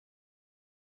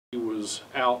He was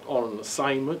out on an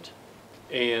assignment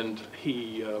and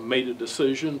he made a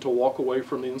decision to walk away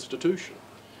from the institution.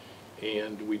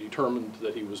 And we determined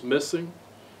that he was missing,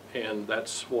 and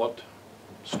that's what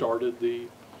started the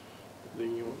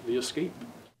escape.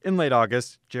 In late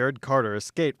August, Jared Carter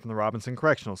escaped from the Robinson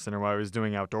Correctional Center while he was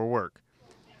doing outdoor work.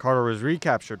 Carter was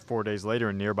recaptured 4 days later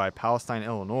in nearby Palestine,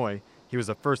 Illinois. He was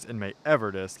the first inmate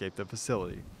ever to escape the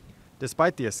facility.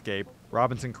 Despite the escape,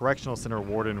 Robinson Correctional Center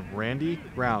Warden Randy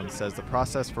Brown says the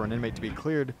process for an inmate to be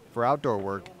cleared for outdoor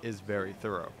work is very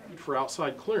thorough. For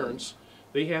outside clearance,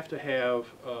 they have to have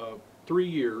 3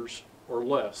 years or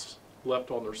less left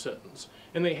on their sentence.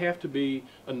 And they have to be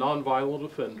a nonviolent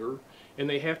offender, and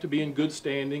they have to be in good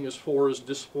standing as far as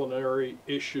disciplinary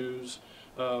issues.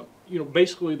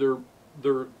 Basically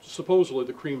they're supposedly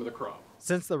the cream of the crop.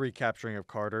 Since the recapturing of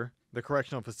Carter, the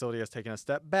correctional facility has taken a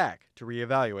step back to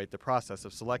reevaluate the process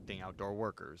of selecting outdoor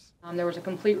workers. There was a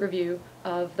complete review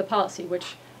of the policy,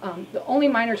 which the only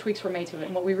minor tweaks were made to it.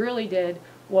 And what we really did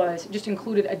was just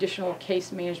included additional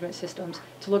case management systems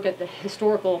to look at the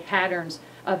historical patterns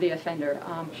of the offender.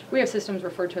 We have systems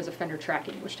referred to as offender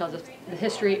tracking, which tells us the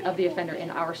history of the offender in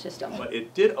our system. But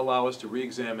it did allow us to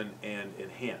re-examine and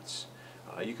enhance.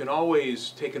 You can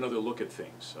always take another look at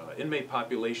things. Inmate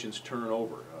populations turn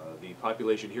over. The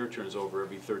population here turns over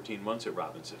every 13 months at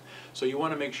Robinson. So you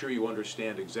want to make sure you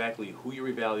understand exactly who you're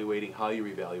evaluating, how you're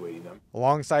evaluating them.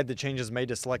 Alongside the changes made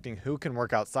to selecting who can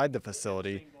work outside the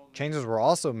facility, changes were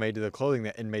also made to the clothing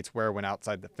that inmates wear when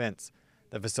outside the fence.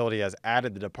 The facility has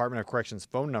added the Department of Corrections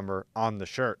phone number on the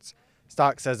shirts.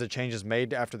 Stock says the changes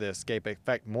made after the escape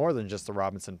affect more than just the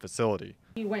Robinson facility.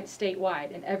 We went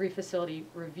statewide, and every facility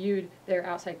reviewed their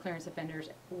outside clearance offenders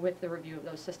with the review of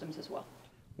those systems as well.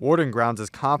 Warden Grounds is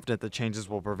confident the changes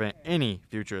will prevent any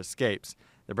future escapes.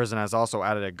 The prison has also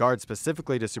added a guard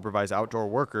specifically to supervise outdoor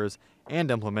workers and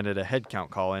implemented a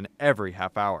headcount call-in every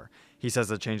half hour. He says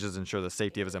the changes ensure the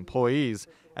safety of his employees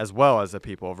as well as the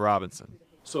people of Robinson.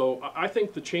 So I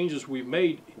think the changes we've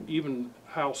made, even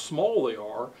how small they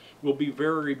are, will be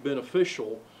very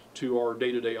beneficial to our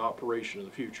day-to-day operation in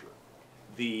the future.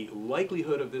 The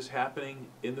likelihood of this happening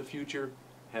in the future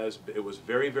it was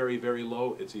very, very, very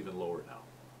low. It's even lower now.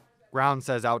 Ground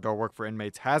says outdoor work for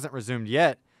inmates hasn't resumed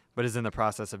yet, but is in the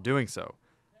process of doing so.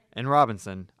 In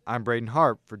Robinson, I'm Braden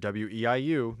Harp for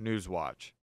WEIU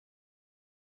Newswatch.